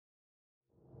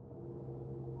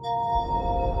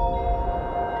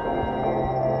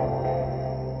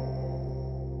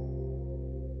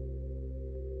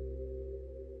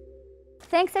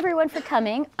thanks everyone for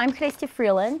coming. I'm Christy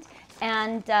Freeland,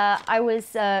 and I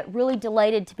was really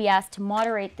delighted to be asked to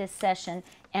moderate this session,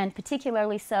 and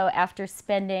particularly so after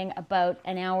spending about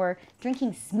an hour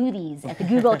drinking smoothies at the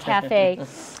Google Cafe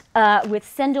with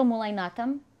Sendhil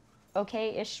Mullainathan,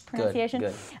 okay-ish pronunciation,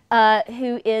 good.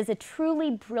 Who is a truly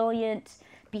brilliant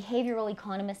behavioral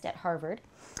economist at Harvard.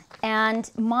 And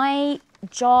my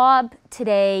job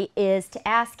today is to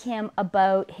ask him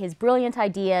about his brilliant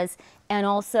ideas and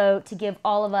also to give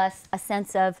all of us a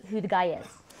sense of who the guy is.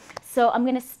 So I'm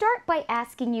going to start by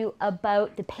asking you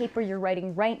about the paper you're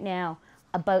writing right now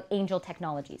about angel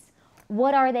technologies.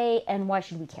 What are they and why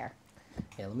should we care?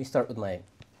 Yeah, let me start with my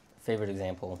favorite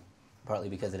example, partly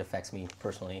because it affects me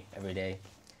personally every day.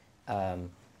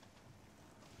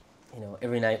 You know,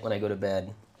 every night when I go to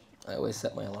bed, I always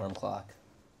set my alarm clock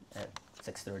at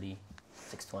 6:30,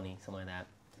 6:20, something like that.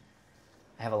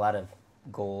 I have a lot of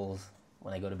goals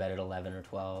when I go to bed at 11 or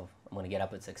 12. I'm going to get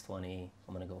up at 6:20.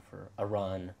 I'm going to go for a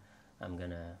run. I'm going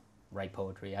to write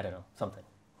poetry. I don't know, something.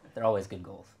 They're always good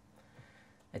goals.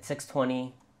 At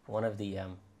 6:20, one of the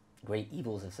great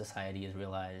evils of society is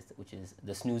realized, which is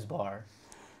the snooze bar.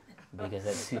 Because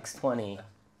at 6:20,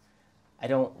 I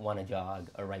don't want to jog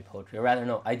or write poetry. Or rather,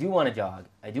 no, I do want to jog.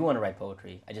 I do want to write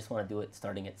poetry. I just want to do it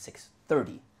starting at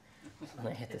 6:30. So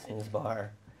when I hit the snooze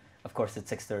bar, of course at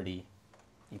 6:30,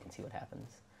 you can see what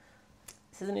happens.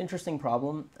 This is an interesting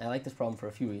problem. I like this problem for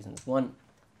a few reasons. One,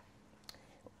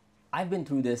 I've been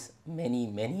through this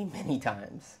many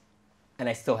times, and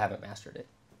I still haven't mastered it.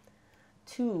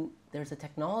 Two, there's a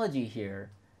technology here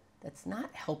that's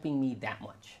not helping me that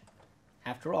much.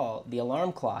 After all, the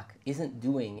alarm clock isn't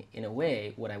doing, in a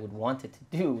way, what I would want it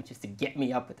to do, which is to get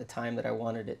me up at the time that I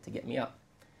wanted it to get me up.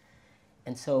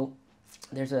 And so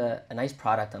there's a nice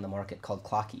product on the market called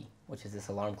Clocky, which is this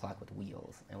alarm clock with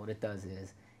wheels. And what it does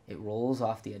is it rolls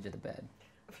off the edge of the bed,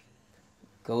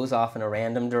 goes off in a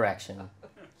random direction,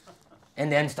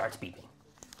 and then starts beeping.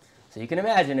 So you can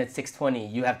imagine at 6:20,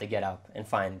 you have to get up and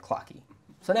find Clocky.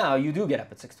 So now you do get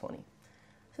up at 6:20.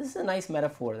 So this is a nice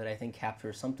metaphor that I think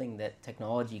captures something that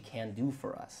technology can do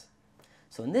for us.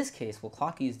 So in this case, what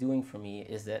Clocky is doing for me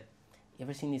is that, you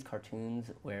ever seen these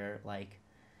cartoons where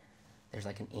there's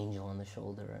like an angel on the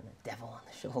shoulder and a devil on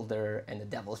the shoulder, and the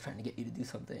devil's trying to get you to do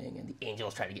something, and the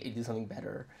angel's trying to get you to do something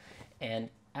better. And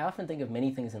I often think of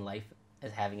many things in life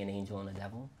as having an angel and a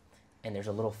devil, and there's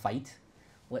a little fight.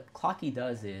 What Clocky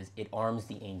does is it arms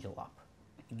the angel up.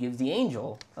 It gives the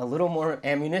angel a little more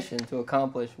ammunition to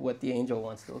accomplish what the angel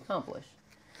wants to accomplish.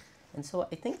 And so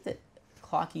I think that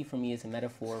Clocky for me is a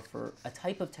metaphor for a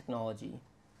type of technology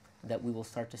that we will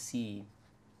start to see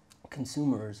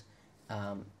consumers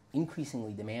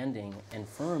increasingly demanding and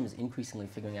firms increasingly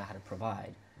figuring out how to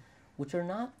provide, which are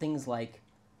not things like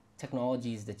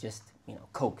technologies that just, you know,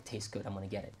 Coke tastes good, I'm going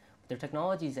to get it. They're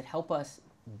technologies that help us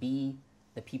be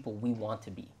the people we want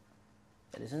to be.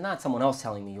 This is not someone else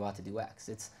telling me you ought to do X.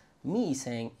 It's me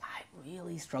saying, I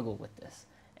really struggle with this,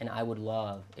 and I would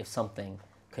love if something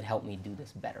could help me do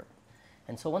this better.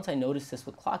 And so once I noticed this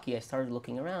with Clocky, I started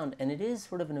looking around, and it is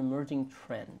sort of an emerging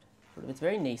trend. It's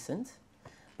very nascent,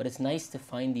 but it's nice to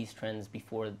find these trends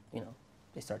before, you know,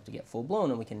 they start to get full-blown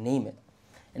and we can name it.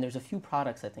 And there's a few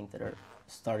products, I think, that are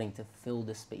starting to fill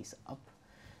this space up.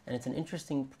 And it's an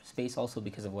interesting space also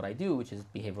because of what I do, which is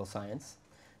behavioral science.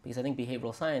 Because I think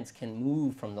behavioral science can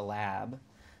move from the lab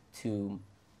to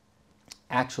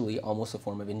actually almost a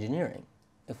form of engineering.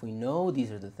 If we know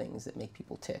these are the things that make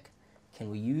people tick,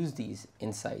 can we use these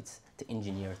insights to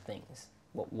engineer things?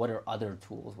 What are other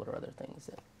tools, what are other things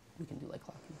that we can do like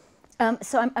Clocky?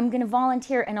 So I'm going to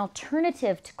volunteer an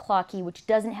alternative to Clocky, which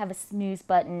doesn't have a snooze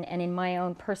button, and in my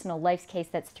own personal life's case,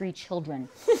 that's 3 children.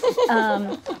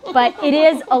 But it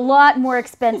is a lot more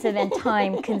expensive and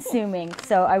time-consuming,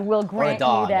 so I will grant or a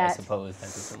dog, you that. I suppose.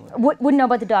 That's similar. Wouldn't know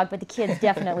about the dog, but the kids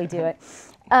definitely do it.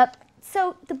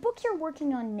 So the book you're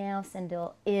working on now,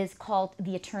 Sendhil, is called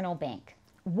The Eternal Bank.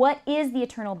 What is The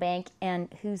Eternal Bank,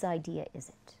 and whose idea is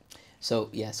it? So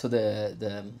yeah, so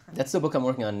that's the book I'm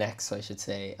working on next, so I should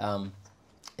say.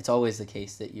 It's always the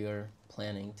case that you're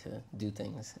planning to do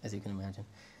things, as you can imagine.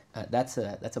 That's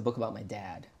a book about my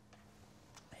dad,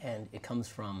 and it comes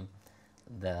from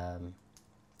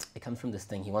this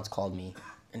thing. He once called me,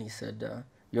 and he said,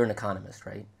 "You're an economist,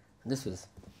 right?" And this was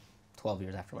 12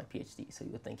 years after my PhD, so you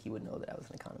would think he would know that I was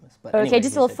an economist. But okay, anyway,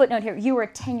 just a little footnote here. You were a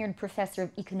tenured professor of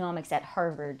economics at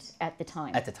Harvard at the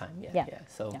time. At the time, yeah.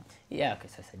 So, yeah,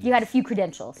 because I said yes. You had a few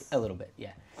credentials. A little bit,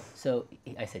 yeah. So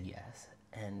I said yes,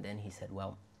 and then he said,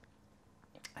 well,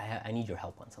 I need your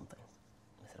help on something.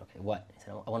 I said, okay, what? He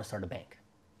said, I want to start a bank.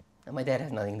 And my dad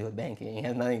has nothing to do with banking. He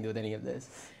has nothing to do with any of this.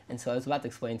 And so I was about to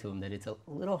explain to him that it's a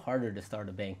little harder to start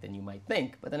a bank than you might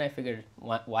think. But then I figured,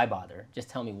 why bother? Just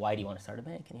tell me, why do you want to start a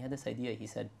bank? And he had this idea. He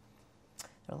said,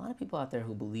 there are a lot of people out there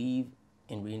who believe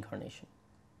in reincarnation.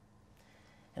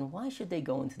 And why should they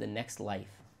go into the next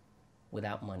life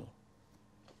without money?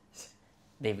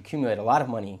 They've accumulated a lot of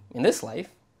money in this life.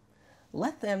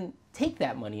 Let them take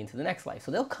that money into the next life.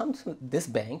 So they'll come to this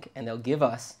bank and they'll give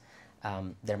us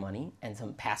their money and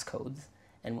some passcodes.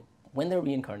 And when they're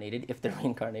reincarnated, if they're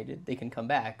reincarnated, they can come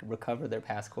back, recover their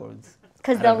passcodes.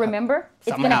 Because they'll remember?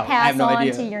 It's going to pass on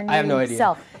to your new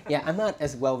self. Yeah, I'm not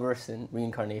as well versed in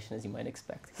reincarnation as you might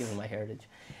expect, given my heritage.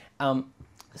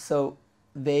 So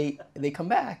they come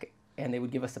back and they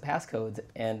would give us the passcodes.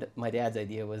 And my dad's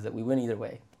idea was that we win either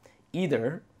way.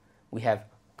 Either we have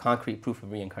concrete proof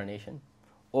of reincarnation,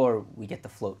 or we get to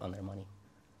float on their money.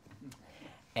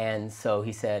 And so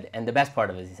he said, and the best part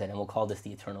of it is he said, and we'll call this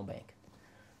the Eternal Bank.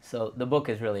 So the book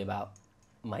is really about,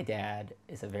 my dad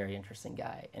is a very interesting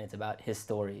guy, and it's about his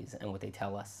stories and what they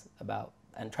tell us about,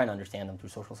 and trying to understand them through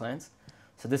social science.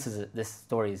 So this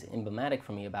story is emblematic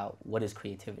for me about what is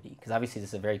creativity, because obviously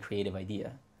this is a very creative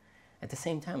idea. At the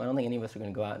same time, I don't think any of us are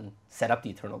going to go out and set up the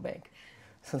Eternal Bank.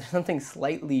 So there's something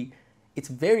slightly, it's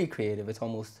very creative, it's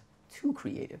almost too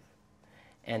creative.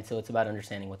 And so it's about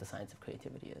understanding what the science of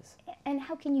creativity is. And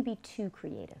how can you be too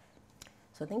creative?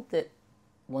 So I think that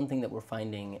one thing that we're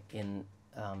finding in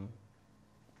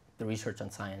the research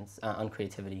on science, on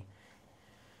creativity,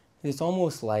 it's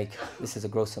almost like, this is a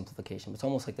gross simplification, but it's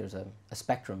almost like there's a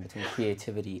spectrum between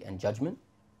creativity and judgment.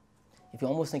 If you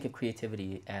almost think of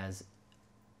creativity as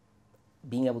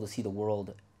being able to see the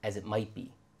world as it might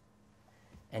be,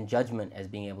 and judgment as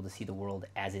being able to see the world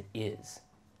as it is,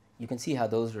 you can see how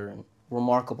those are in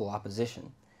remarkable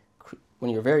opposition.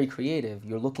 When you're very creative,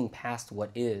 you're looking past what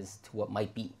is to what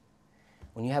might be.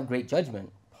 When you have great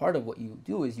judgment, part of what you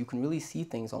do is you can really see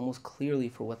things almost clearly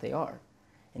for what they are.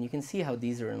 And you can see how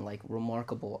these are in like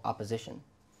remarkable opposition.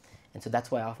 And so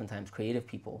that's why oftentimes creative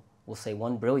people will say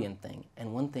one brilliant thing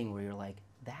and one thing where you're like,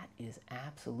 that is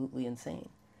absolutely insane.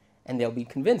 And they'll be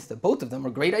convinced that both of them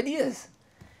are great ideas.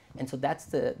 And so that's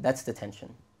the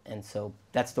tension. And so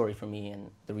that story for me and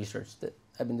the research that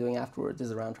I've been doing afterwards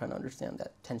is around trying to understand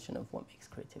that tension of what makes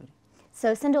creativity.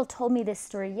 So Sendhil told me this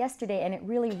story yesterday, and it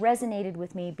really resonated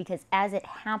with me because as it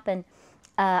happened,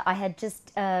 I had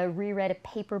just reread a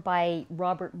paper by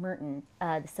Robert Merton,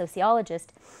 the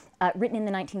sociologist, written in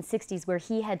the 1960s, where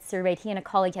he and a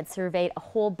colleague had surveyed a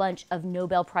whole bunch of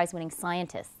Nobel Prize-winning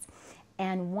scientists.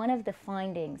 And one of the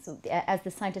findings, as the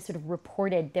scientists sort of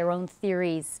reported their own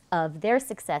theories of their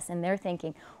success and their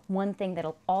thinking, one thing that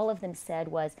all of them said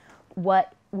was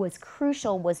what was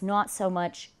crucial was not so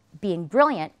much being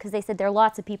brilliant, because they said there are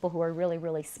lots of people who are really,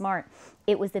 really smart.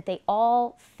 It was that they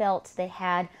all felt they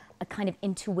had a kind of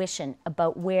intuition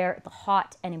about where the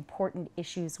hot and important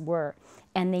issues were.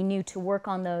 And they knew to work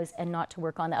on those and not to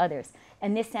work on the others.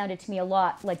 And this sounded to me a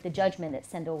lot like the judgment that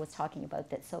Sendhil was talking about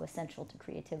that's so essential to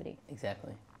creativity.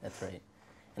 Exactly, that's right.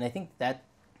 And I think that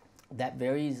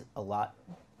varies a lot.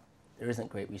 There isn't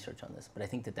great research on this, but I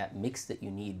think that mix that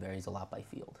you need varies a lot by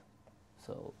field.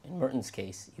 So in Merton's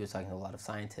case, he was talking to a lot of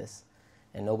scientists,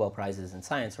 and Nobel Prizes in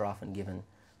science are often given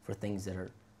for things that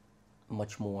are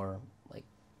much more like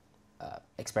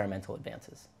experimental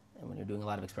advances. And when you're doing a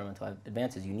lot of experimental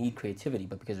advances, you need creativity,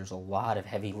 but because there's a lot of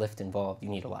heavy lift involved, you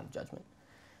need a lot of judgment.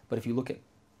 But if you look at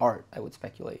art, I would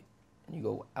speculate, and you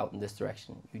go out in this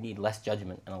direction, you need less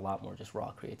judgment and a lot more just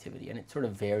raw creativity. And it sort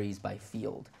of varies by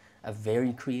field. A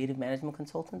very creative management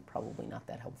consultant, probably not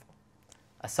that helpful.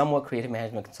 A somewhat creative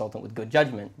management consultant with good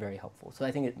judgment, very helpful. So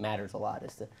I think it matters a lot.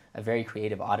 As to a very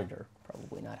creative auditor,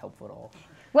 probably not helpful at all.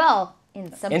 Well,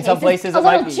 in some places a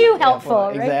little too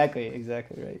helpful, right?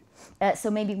 Exactly right.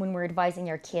 So maybe when we're advising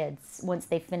our kids, once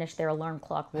they finish their alarm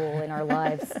clock role in our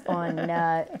lives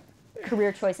on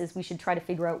career choices, we should try to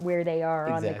figure out where they are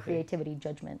on the creativity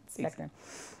judgment spectrum.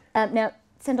 Now,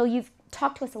 Sendhil, you've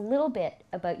talked to us a little bit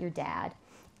about your dad,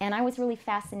 and I was really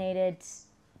fascinated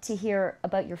to hear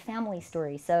about your family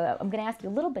story. So I'm going to ask you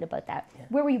a little bit about that. Yeah.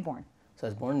 Where were you born? So I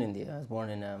was born in India. I was born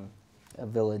in a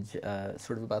village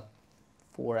sort of about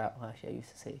 4 hours, actually I used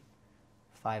to say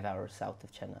 5 hours south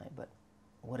of Chennai, but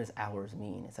what does hours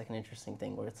mean? It's like an interesting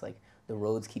thing where it's like the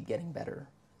roads keep getting better.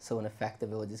 So in effect, the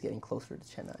village is getting closer to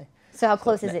Chennai. So how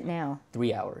close is it now?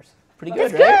 3 hours. Pretty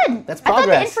good, That's right? good. That's progress.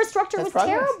 I thought the infrastructure was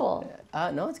terrible.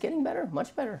 No, it's getting better,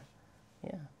 much better.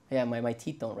 Yeah, my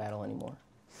teeth don't rattle anymore.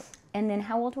 And then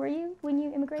how old were you when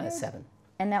you immigrated? 7.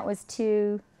 And that was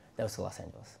to? That was to Los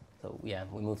Angeles. So yeah,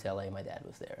 we moved to LA, my dad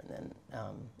was there, and then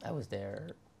I was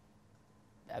there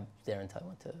until I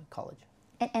went to college.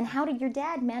 And how did your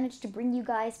dad manage to bring you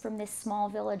guys from this small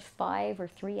village 5 or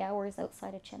 3 hours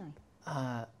outside of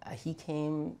Chennai? He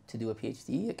came to do a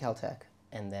PhD at Caltech,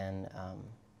 and then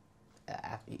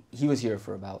he was here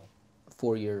for about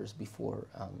 4 years before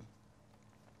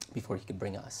before he could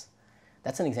bring us.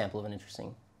 That's an example of an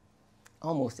interesting,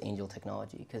 almost angel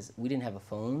technology, because we didn't have a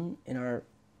phone in our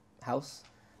house.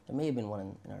 There may have been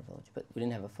one in our village, but we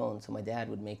didn't have a phone, so my dad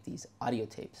would make these audio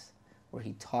tapes where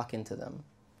he'd talk into them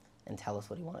and tell us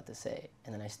what he wanted to say.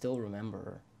 And then I still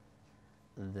remember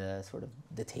the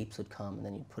tapes would come, and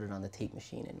then you'd put it on the tape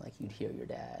machine, and like you'd hear your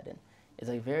dad, and it's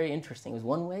like very interesting. It was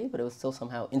one way, but it was still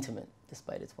somehow intimate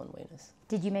despite its one-wayness.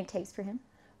 Did you make tapes for him?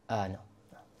 No.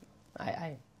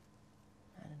 I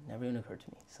it never even occurred to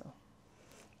me. So.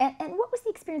 And what was the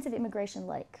experience of immigration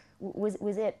like? Was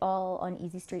it all on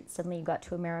easy streets? Suddenly you got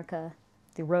to America,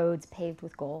 the roads paved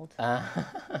with gold.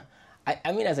 I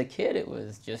mean, as a kid, it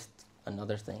was just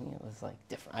another thing. It was like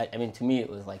different. I mean, to me, it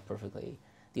was like perfectly.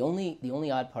 The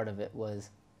only odd part of it was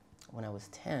when I was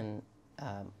 10,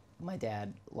 my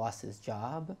dad lost his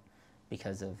job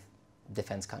because of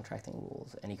defense contracting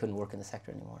rules, and he couldn't work in the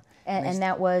sector anymore. And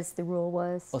that was, the rule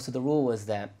was? Oh, so the rule was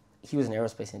that he was an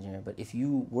aerospace engineer, but if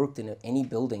you worked in any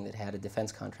building that had a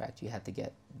defense contract, you had to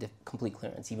get complete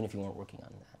clearance, even if you weren't working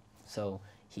on that. So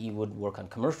he would work on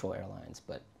commercial airlines,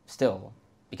 but still,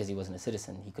 because he wasn't a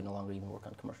citizen, he could no longer even work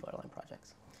on commercial airline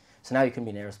projects. So now he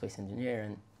couldn't be an aerospace engineer,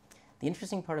 and the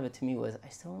interesting part of it to me was I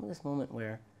still remember this moment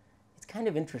where it's kind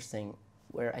of interesting,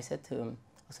 where I said to him,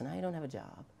 oh, so now you don't have a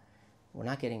job, we're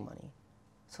not getting money,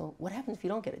 so what happens if you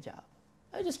don't get a job?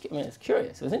 I mean, it's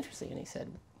curious, it was interesting, and he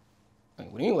said,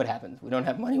 what do you mean what happens? We don't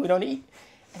have money, we don't eat.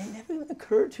 And it never even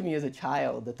occurred to me as a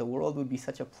child that the world would be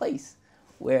such a place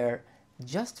where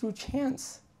just through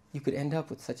chance you could end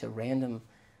up with such a random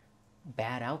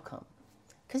bad outcome.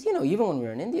 Because, you know, even when we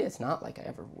were in India, it's not like I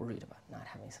ever worried about not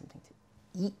having something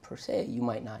to eat per se. You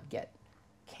might not get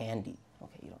candy.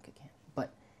 Okay, you don't get candy. But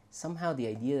somehow the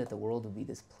idea that the world would be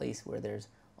this place where there's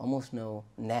almost no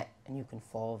net and you can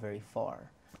fall very far,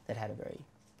 that had a very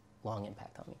long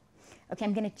impact on me. Okay,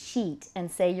 I'm going to cheat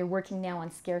and say you're working now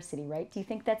on scarcity, right? Do you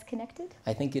think that's connected?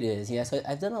 I think it is. Yes,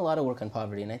 I've done a lot of work on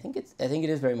poverty, and I think it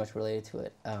is very much related to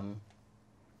it.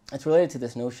 It's related to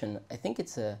this notion. I think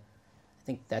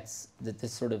that's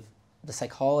this sort of the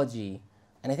psychology,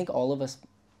 and I think all of us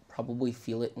probably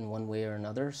feel it in one way or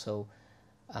another. So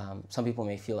some people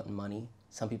may feel it in money,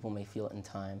 some people may feel it in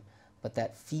time, but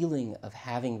that feeling of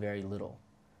having very little,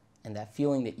 and that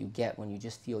feeling that you get when you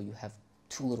just feel you have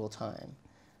too little time.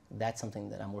 That's something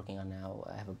that I'm working on now.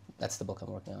 That's the book I'm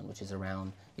working on, which is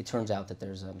around, it turns out that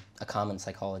there's a common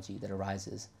psychology that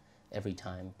arises every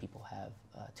time people have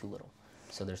too little.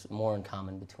 So there's more in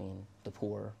common between the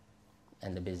poor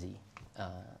and the busy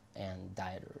and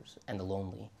dieters and the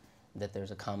lonely, that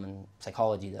there's a common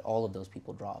psychology that all of those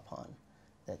people draw upon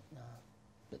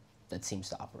that seems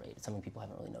to operate. It's something people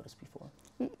haven't really noticed before.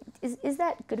 Is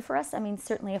that good for us? I mean,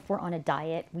 certainly if we're on a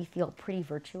diet, we feel pretty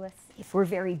virtuous. If we're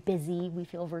very busy, we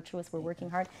feel virtuous, we're working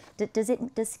hard.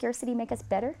 Does scarcity make us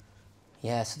better?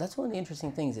 Yeah, so that's one of the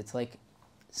interesting things. It's like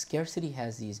scarcity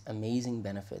has these amazing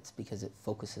benefits because it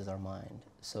focuses our mind.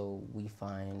 So we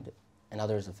find, and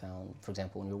others have found, for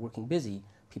example, when you're working busy,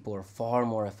 people are far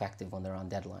more effective when they're on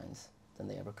deadlines than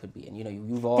they ever could be. And you know,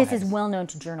 you've all This is well known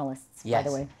to journalists, yes, by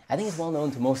the way. I think it's well known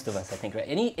to most of us, I think, right?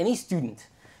 Any student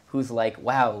who's like,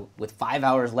 wow, with 5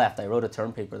 hours left, I wrote a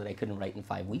term paper that I couldn't write in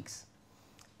 5 weeks,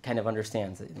 kind of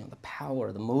understands that, you know, the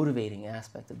power, the motivating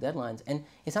aspect of deadlines. And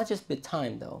it's not just bit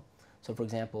time, though. So, for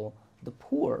example, the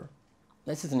poor,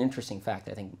 this is an interesting fact.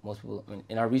 I think most people, I mean,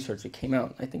 in our research, it came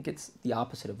out, I think it's the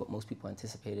opposite of what most people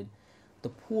anticipated. The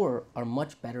poor are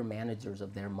much better managers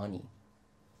of their money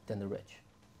than the rich,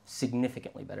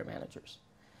 significantly better managers,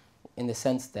 in the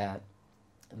sense that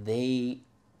they,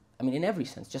 I mean, in every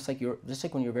sense, just like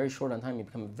when you're very short on time, you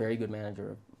become a very good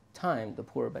manager of time, the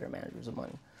poor are better managers of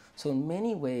money. So in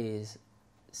many ways,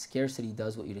 scarcity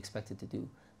does what you'd expect it to do.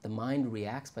 The mind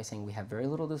reacts by saying, we have very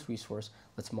little of this resource,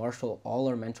 let's marshal all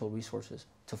our mental resources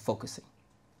to focusing.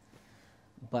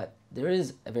 But there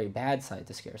is a very bad side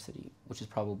to scarcity, which is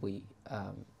probably,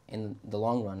 in the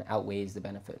long run, outweighs the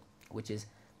benefit, which is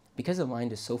because the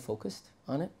mind is so focused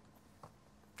on it,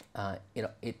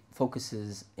 it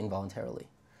focuses involuntarily.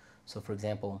 So for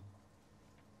example,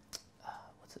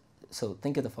 so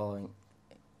think of the following.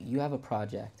 You have a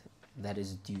project that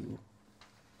is due,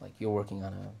 like you're working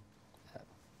on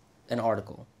an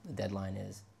article. The deadline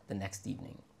is the next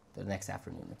evening, the next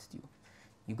afternoon it's due.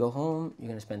 You go home, you're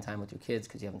going to spend time with your kids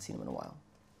because you haven't seen them in a while.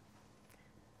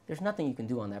 There's nothing you can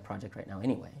do on that project right now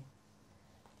anyway.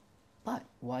 But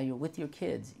while you're with your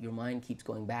kids, your mind keeps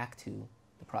going back to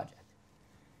the project.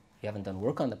 You haven't done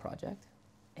work on the project,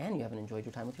 and you haven't enjoyed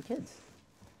your time with your kids.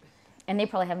 And they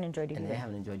probably haven't enjoyed you And either. they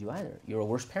haven't enjoyed you either. You're a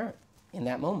worse parent. In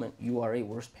that moment, you are a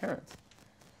worse parent.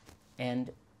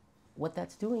 And what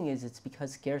that's doing is it's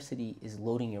because scarcity is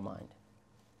loading your mind.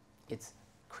 It's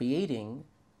creating,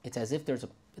 it's as if you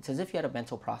had a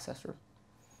mental processor,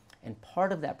 and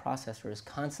part of that processor is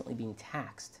constantly being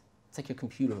taxed. It's like your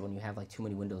computer when you have like too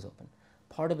many windows open.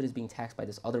 Part of it is being taxed by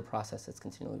this other process that's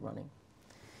continually running.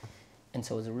 And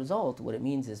so as a result, what it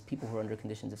means is people who are under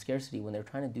conditions of scarcity, when they're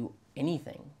trying to do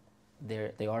anything,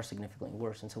 they are significantly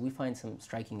worse. And so we find some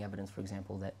striking evidence, for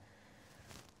example, that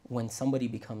when somebody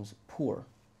becomes poor,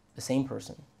 the same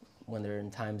person, when they're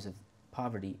in times of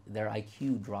poverty, their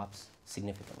IQ drops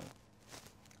significantly,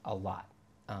 a lot.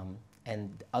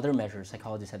 And other measures,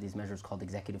 psychologists have these measures called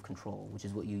executive control, which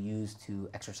is what you use to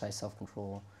exercise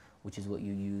self-control, which is what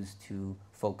you use to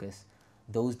focus.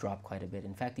 Those drop quite a bit.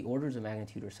 In fact, the orders of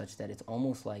magnitude are such that it's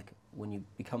almost like when you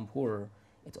become poorer,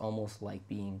 it's almost like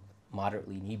being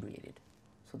moderately inebriated.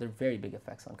 So there are very big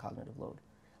effects on cognitive load.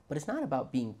 But it's not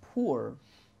about being poor.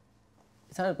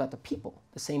 It's not about the people.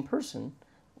 The same person,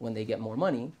 when they get more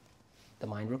money, the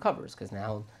mind recovers because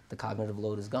now the cognitive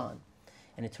load is gone.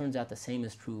 And it turns out the same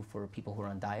is true for people who are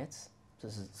on diets.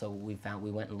 So we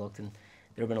went and looked, and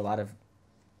there have been a lot of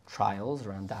trials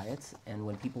around diets. And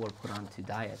when people are put onto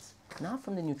diets, not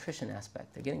from the nutrition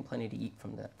aspect, they're getting plenty to eat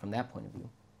from that point of view.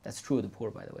 That's true of the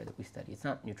poor, by the way, that we study. It's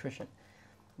not nutrition.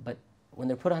 But when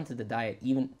they're put onto the diet,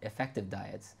 even effective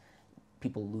diets,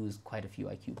 people lose quite a few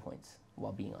IQ points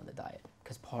while being on the diet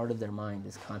because part of their mind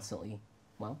is constantly,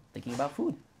 well, thinking about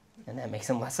food. And that makes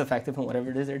them less effective in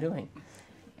whatever it is they're doing.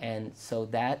 And so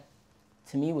that,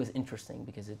 to me, was interesting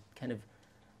because it kind of,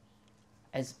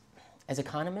 as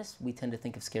economists, we tend to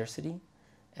think of scarcity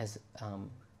as, I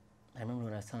remember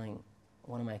when I was telling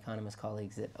one of my economist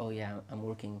colleagues that, oh yeah, I'm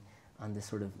working on this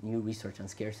sort of new research on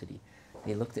scarcity.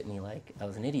 They looked at me like I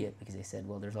was an idiot because they said,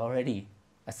 well, there's already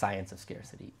a science of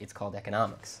scarcity. It's called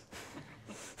economics,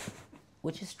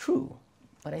 which is true.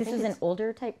 But This is an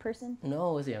older type person?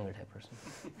 No, it was a younger type person.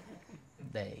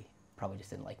 They probably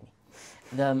just didn't like me.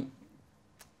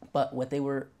 But what they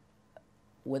were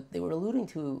alluding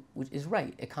to, which is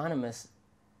right, economists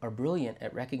are brilliant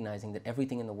at recognizing that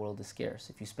everything in the world is scarce.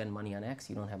 If you spend money on X,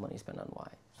 you don't have money to spend on Y.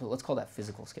 So let's call that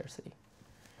physical scarcity.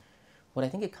 What I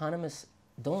think economists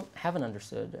haven't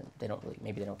understood, and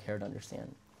maybe they don't care to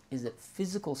understand, is that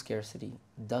physical scarcity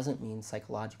doesn't mean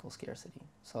psychological scarcity.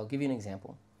 So I'll give you an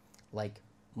example. Like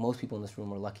most people in this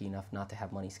room are lucky enough not to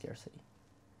have money scarcity.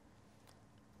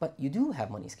 But you do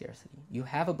have money scarcity. You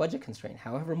have a budget constraint.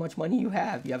 However much money you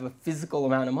have a physical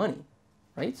amount of money,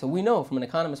 right? So we know from an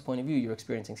economist's point of view you're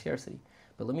experiencing scarcity.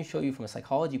 But let me show you from a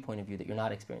psychology point of view that you're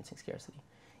not experiencing scarcity.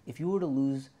 If you were to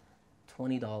lose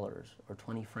 $20 or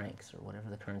 20 francs or whatever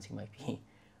the currency might be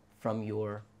from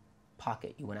your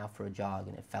pocket, you went out for a jog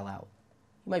and it fell out,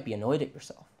 you might be annoyed at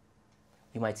yourself.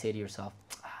 You might say to yourself,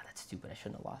 that's stupid, I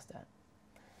shouldn't have lost that.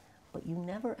 But you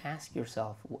never ask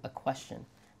yourself a question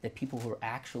that people who are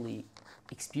actually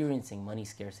experiencing money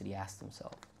scarcity ask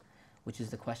themselves, which is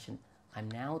the question, I'm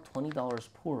now $20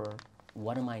 poorer,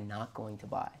 what am I not going to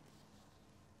buy?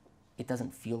 It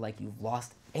doesn't feel like you've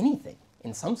lost anything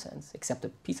in some sense, except a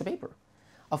piece of paper.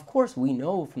 Of course, we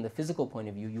know from the physical point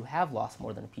of view, you have lost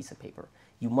more than a piece of paper.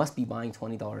 You must be buying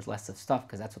 $20 less of stuff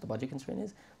because that's what the budget constraint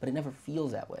is, but it never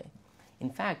feels that way. In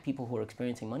fact, people who are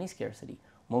experiencing money scarcity,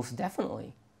 most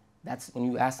definitely, that's when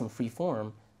you ask them free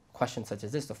form, questions such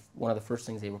as this, one of the first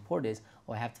things they report is,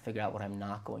 I have to figure out what I'm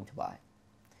not going to buy.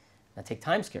 Now take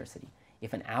time scarcity.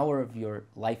 If an hour of your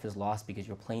life is lost because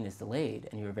your plane is delayed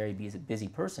and you're a very busy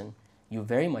person, you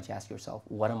very much ask yourself,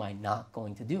 what am I not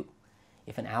going to do?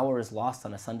 If an hour is lost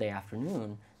on a Sunday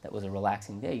afternoon that was a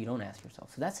relaxing day, you don't ask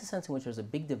yourself. So that's the sense in which there's a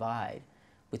big divide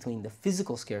between the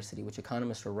physical scarcity, which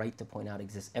economists are right to point out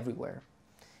exists everywhere,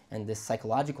 and this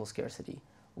psychological scarcity,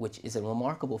 which is a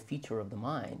remarkable feature of the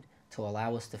mind to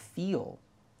allow us to feel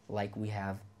like we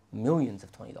have millions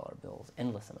of $20 bills,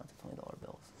 endless amounts of $20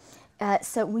 bills.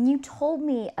 So when you told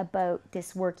me about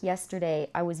this work yesterday,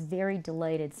 I was very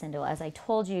delighted, Sendhil, as I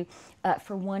told you,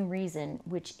 for one reason,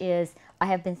 which is I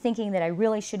have been thinking that I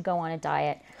really should go on a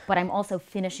diet, but I'm also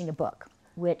finishing a book,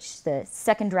 which the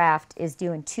second draft is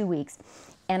due in 2 weeks.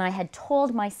 And I had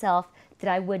told myself that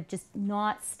I would just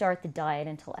not start the diet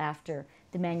until after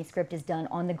the manuscript is done,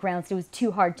 on the grounds that it was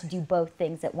too hard to do both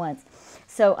things at once.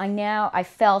 So I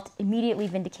felt immediately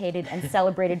vindicated and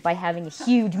celebrated by having a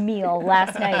huge meal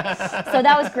last night. So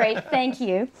that was great, thank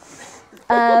you.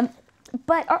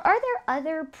 But are there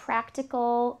other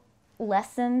practical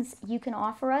lessons you can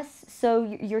offer us? So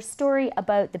your story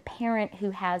about the parent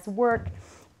who has work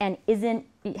and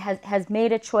has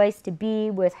made a choice to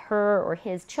be with her or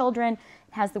his children,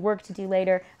 has the work to do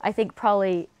later. I think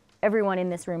probably everyone in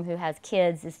this room who has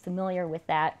kids is familiar with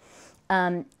that,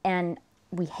 and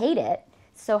we hate it.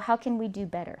 So how can we do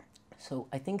better? So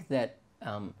I think that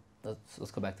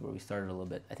let's go back to where we started a little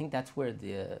bit. I think that's where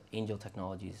the angel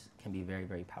technologies can be very,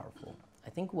 very powerful. I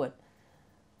think what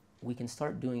we can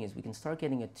start doing is we can start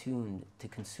getting attuned to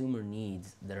consumer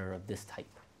needs that are of this type.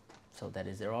 So that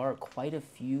is, there are quite a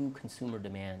few consumer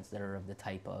demands that are of the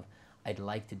type of, I'd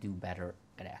like to do better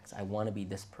at X. I want to be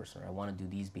this person, or I want to do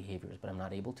these behaviors, but I'm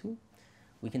not able to.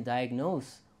 We can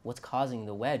diagnose what's causing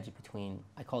the wedge between,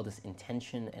 I call this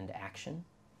intention and action,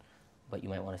 but you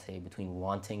might want to say between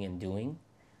wanting and doing.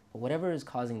 But whatever is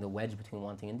causing the wedge between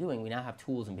wanting and doing, we now have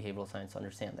tools in behavioral science to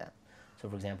understand that. So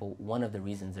for example, one of the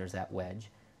reasons there's that wedge,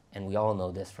 and we all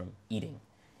know this from eating,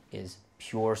 is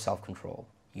pure self-control.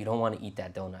 You don't want to eat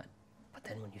that donut. But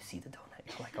then when you see the donut,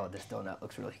 you're like, oh, this donut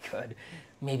looks really good.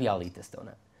 Maybe I'll eat this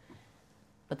donut.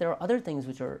 But there are other things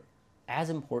which are as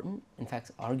important, in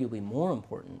fact, arguably more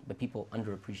important, but people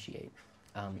underappreciate.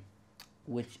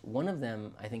 Which one of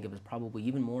them, I think it was probably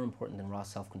even more important than raw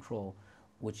self-control,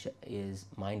 which is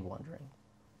mind wandering.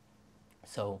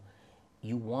 So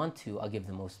you want to, I'll give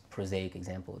the most prosaic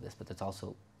example of this, but that's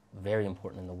also very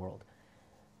important in the world.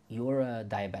 You're a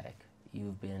diabetic.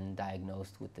 You've been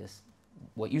diagnosed with this,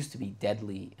 what used to be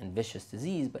deadly and vicious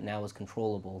disease, but now is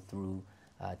controllable through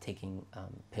taking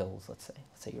pills, let's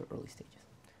say your early stages.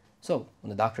 So when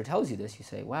the doctor tells you this, you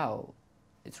say, wow,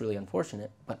 it's really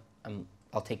unfortunate, but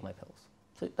I'll take my pills.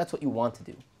 So that's what you want to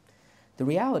do. The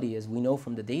reality is we know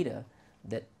from the data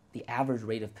that the average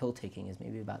rate of pill taking is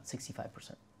maybe about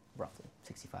 65%, roughly,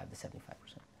 65 to 75%.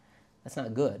 That's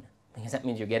not good, because that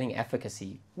means you're getting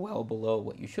efficacy well below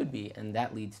what you should be, and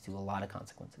that leads to a lot of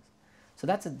consequences. So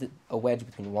that's a wedge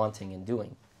between wanting and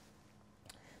doing.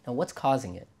 Now, what's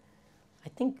causing it? I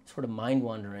think sort of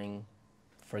mind-wandering,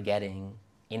 forgetting,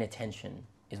 inattention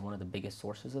is one of the biggest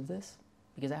sources of this,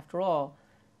 because after all,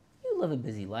 you live a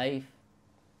busy life.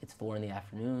 It's 4 in the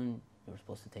afternoon. You were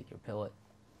supposed to take your pill at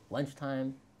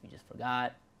lunchtime. You just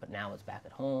forgot, but now it's back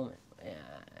at home, and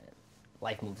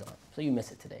life moves on. So you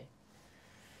miss it today.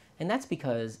 And that's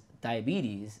because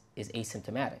diabetes is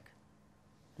asymptomatic.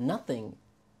 Nothing,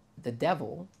 the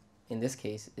devil, in this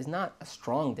case, is not a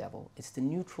strong devil. It's the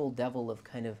neutral devil of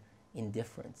kind of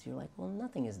indifference. You're like, well,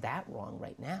 nothing is that wrong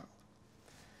right now.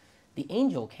 The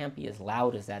angel can't be as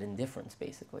loud as that indifference,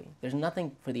 basically. There's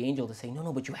nothing for the angel to say,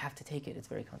 no, but you have to take it. It's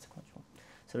very consequential.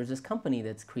 So there's this company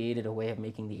that's created a way of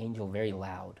making the angel very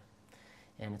loud,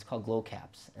 and it's called glow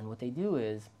caps. And what they do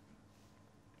is,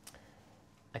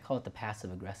 I call it the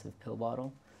passive-aggressive pill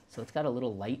bottle. So it's got a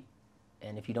little light,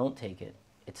 and if you don't take it,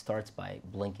 it starts by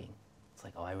blinking. It's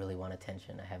like, oh, I really want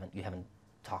attention. You haven't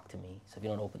talked to me. So if you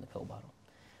don't open the pill bottle.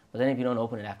 But then if you don't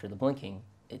open it after the blinking,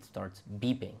 it starts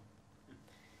beeping.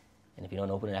 And if you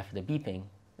don't open it after the beeping,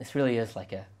 this really is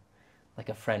like a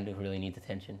friend who really needs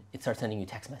attention. It starts sending you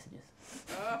text messages.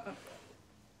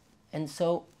 And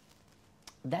so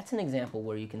that's an example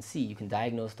where you can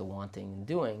diagnose the wanting and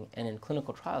doing, and in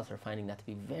clinical trials they're finding that to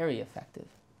be very effective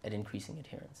at increasing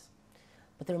adherence.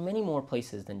 But there are many more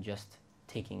places than just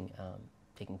taking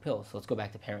pills. So let's go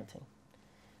back to parenting.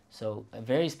 So a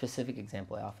very specific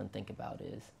example I often think about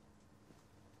is,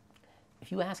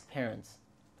 if you ask parents,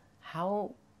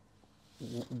 how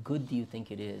good do you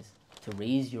think it is to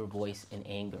raise your voice in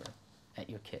anger at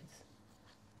your kids?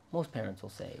 Most parents will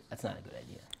say, that's not a good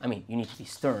idea. I mean, you need to be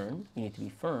stern, you need to be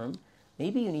firm.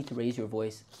 Maybe you need to raise your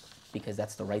voice because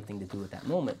that's the right thing to do at that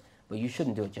moment, but you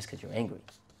shouldn't do it just because you're angry.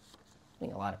 I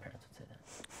think a lot of parents would say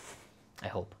that. I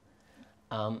hope.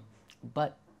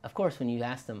 But, of course, when you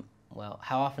ask them, well,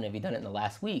 how often have you done it in the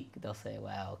last week? They'll say,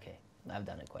 well, okay, I've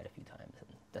done it quite a few times,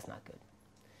 and that's not good.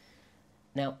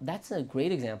 Now, that's a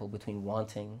great example between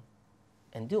wanting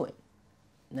and doing.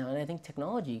 Now, and I think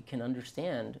technology can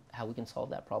understand how we can solve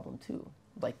that problem too.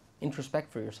 Like, introspect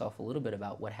for yourself a little bit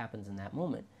about what happens in that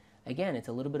moment. Again, it's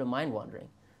a little bit of mind wandering.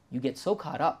 You get so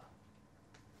caught up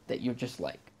that you're just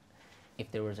like, if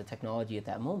there was a technology at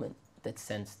that moment that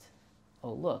sensed,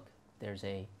 oh, look, there's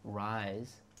a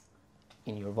rise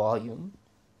in your volume,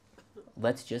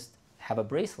 let's just have a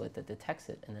bracelet that detects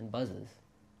it and then buzzes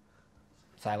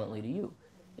silently to you.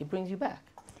 It brings you back.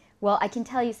 Well, I can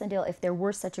tell you, Sendhil, if there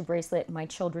were such a bracelet, my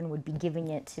children would be giving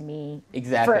it to me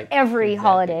for every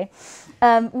holiday.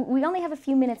 We only have a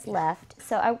few minutes left,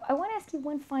 so I want to ask you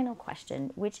one final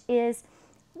question, which is,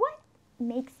 what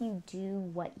makes you do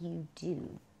what you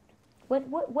do?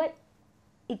 What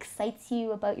excites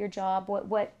you about your job?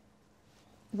 What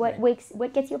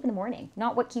What gets you up in the morning?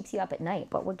 Not what keeps you up at night,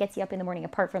 but what gets you up in the morning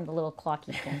apart from the little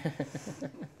clocky thing.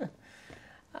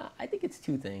 I think it's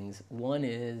two things. One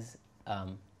is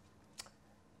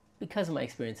because of my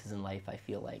experiences in life, I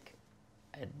feel like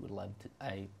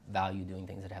I value doing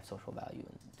things that have social value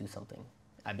and do something.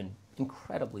 I've been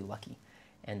incredibly lucky.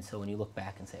 And so when you look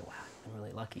back and say, wow, I've been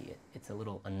really lucky, it's a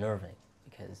little unnerving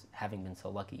because having been so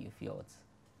lucky, you feel it's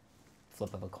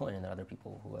flip of a coin, and there are other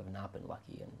people who have not been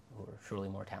lucky and who are surely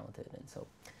more talented. And so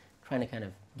trying to kind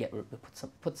of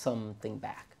put something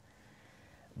back.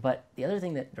 But the other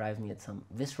thing that drives me at some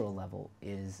visceral level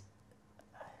is,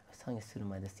 I was telling a student of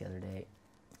mine this the other day,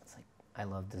 it's like, I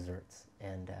love desserts.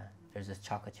 And there's this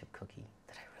chocolate chip cookie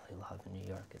that I really love in New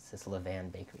York. It's this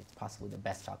Levan Bakery. It's possibly the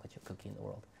best chocolate chip cookie in the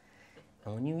world.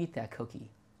 And when you eat that cookie,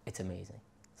 it's amazing.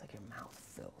 It's like your mouth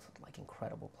fills with like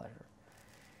incredible pleasure.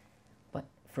 But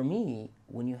for me,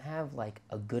 when you have like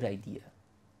a good idea,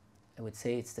 I would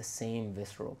say it's the same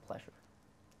visceral pleasure.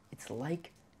 It's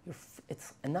like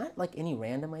it's not like any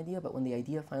random idea, but when the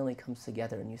idea finally comes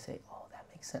together and you say, oh, that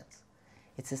makes sense.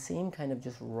 It's the same kind of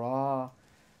just raw,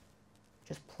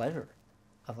 just pleasure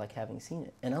of like having seen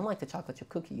it. And unlike the chocolate chip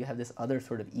cookie, you have this other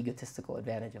sort of egotistical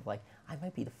advantage of like, I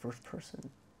might be the first person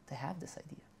to have this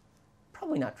idea.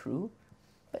 Probably not true,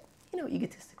 but you know,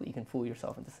 egotistically you can fool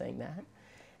yourself into saying that.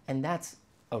 And that's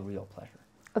a real pleasure.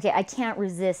 Okay, I can't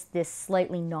resist this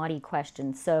slightly naughty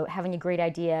question. So having a great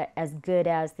idea as good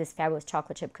as this fabulous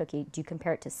chocolate chip cookie, do you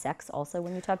compare it to sex also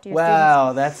when you talk to your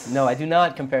students? No, I do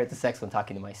not compare it to sex when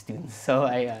talking to my students. So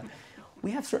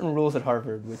we have certain rules at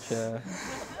Harvard which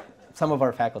some of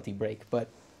our faculty break, but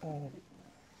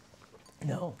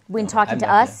no. When talking to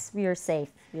us, you're safe.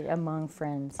 You're among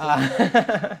friends.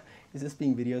 Is this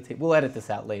being videotaped? We'll edit this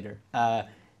out later.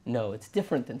 No, it's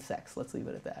different than sex. Let's leave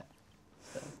it at that.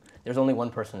 So, there's only one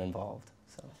person involved.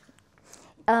 So.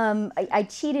 I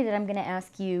cheated, and I'm going to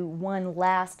ask you one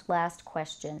last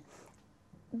question.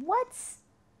 What's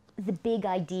the big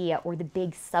idea or the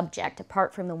big subject,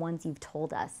 apart from the ones you've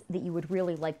told us, that you would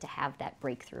really like to have that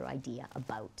breakthrough idea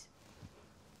about?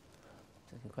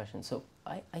 That's a good question. So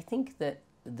I think that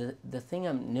the thing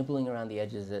I'm nibbling around the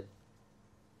edges at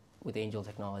with Angel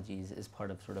Technologies is part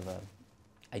of sort of a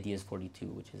Ideas 42,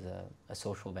 which is a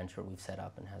social venture we've set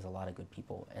up and has a lot of good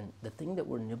people. And the thing that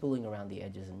we're nibbling around the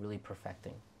edges and really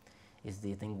perfecting is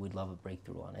the thing we'd love a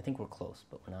breakthrough on. I think we're close,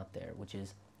 but we're not there, which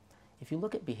is if you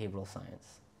look at behavioral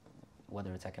science,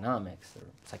 whether it's economics or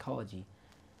psychology,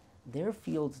 they're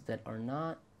fields that are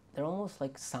not, they're almost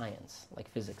like science, like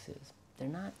physics is. They're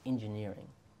not engineering.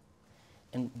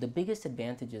 And the biggest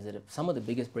advantage is that some of the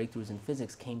biggest breakthroughs in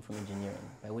physics came from engineering,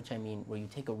 by which I mean where you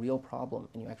take a real problem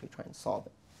and you actually try and solve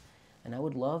it. And I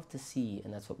would love to see,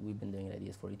 and that's what we've been doing at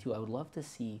Ideas 42, I would love to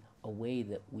see a way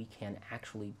that we can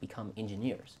actually become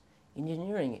engineers.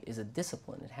 Engineering is a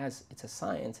discipline. It's a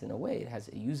science in a way.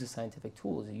 It uses scientific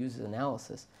tools. It uses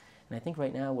analysis. And I think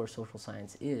right now where social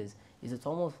science is it's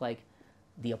almost like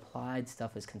the applied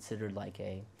stuff is considered like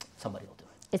somebody will do it.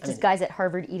 It's just guys at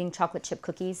Harvard eating chocolate chip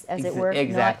cookies, as it were,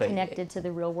 exactly. Not connected to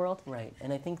the real world. Right.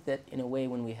 And I think that in a way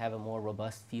when we have a more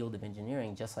robust field of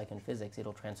engineering, just like in physics,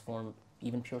 it'll transform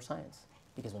even pure science.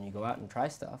 Because when you go out and try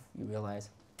stuff, you realize,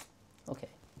 okay,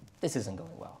 this isn't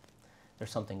going well.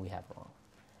 There's something we have wrong.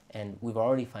 And we're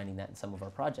already finding that in some of our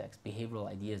projects. Behavioral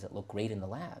ideas that look great in the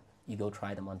lab, you go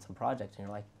try them on some projects and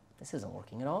you're like, this isn't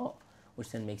working at all.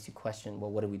 Which then makes you question,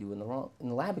 well, what did we do in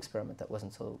the lab experiment that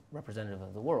wasn't so representative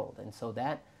of the world? And so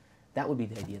that would be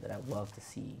the idea that I would love to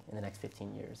see in the next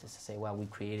 15 years, is to say, wow, we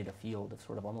created a field of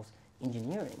sort of almost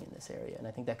engineering in this area. And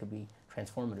I think that could be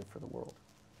transformative for the world.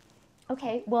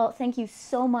 Okay, well, thank you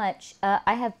so much.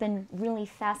 I have been really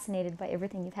fascinated by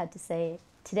everything you've had to say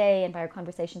today and by our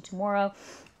conversation tomorrow.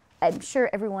 I'm sure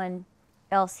everyone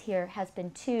else here has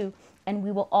been too, and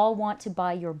we will all want to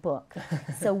buy your book.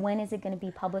 So when is it going to be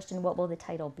published, and what will the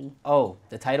title be? Oh,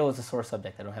 the title is a sore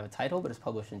subject. I don't have a title, but it's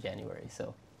published in January.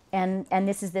 So. And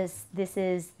this is the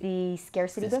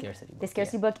Scarcity book? The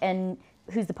Scarcity book, and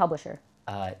who's the publisher?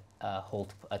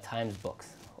 Times Books.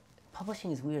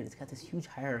 Publishing is weird. It's got this huge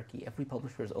hierarchy. Every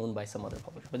publisher is owned by some other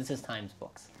publisher, but this is Times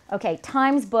Books. Okay,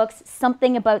 Times Books,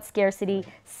 something about scarcity,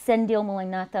 Sendhil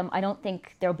Mullainathan. I don't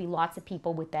think there'll be lots of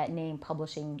people with that name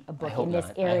publishing a book in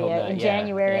this area in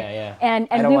January. Yeah. And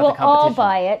we will all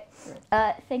buy it.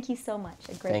 Thank you so much.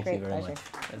 A great pleasure. Thank you very much.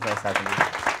 It's nice talking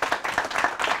to you.